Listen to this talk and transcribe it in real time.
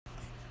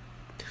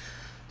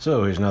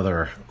So here's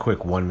another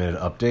quick 1 minute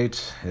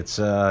update. It's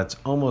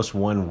almost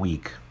 1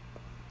 week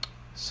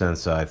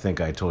since I think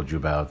I told you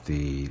about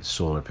the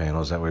solar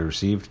panels that we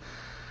received.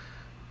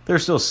 They're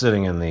still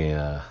sitting in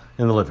the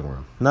living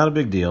room. Not a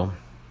big deal.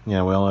 We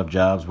all have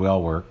jobs. We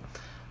all work.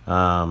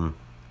 Gonna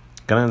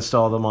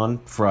install them on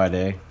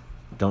Friday.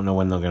 Don't know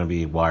when they're gonna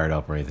be wired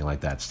up or anything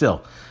like that.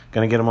 Still,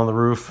 gonna get them on the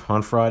roof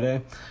on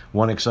Friday.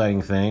 One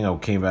exciting thing: I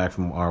came back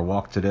from our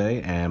walk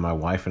today, and my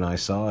wife and I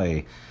saw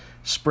a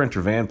Sprinter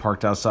van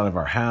parked outside of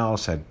our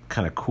house. Had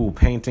kind of cool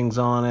paintings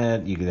on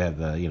it. You could have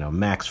the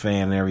Max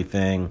fan and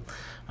everything.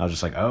 I was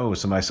just like, oh,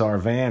 somebody saw our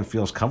van,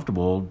 feels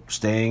comfortable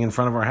staying in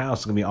front of our house.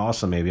 It's gonna be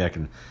awesome. Maybe I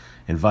can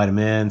invite them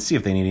in, see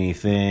if they need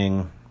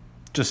anything,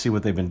 just see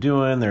what they've been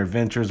doing, their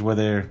adventures, where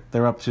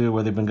they're up to,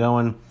 where they've been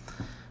going.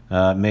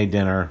 Made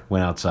dinner,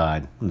 went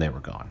outside, and they were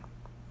gone.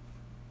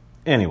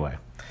 Anyway,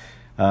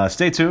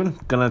 stay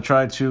tuned. Gonna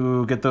try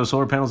to get those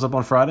solar panels up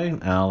on Friday.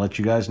 I'll let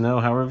you guys know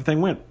how everything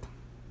went.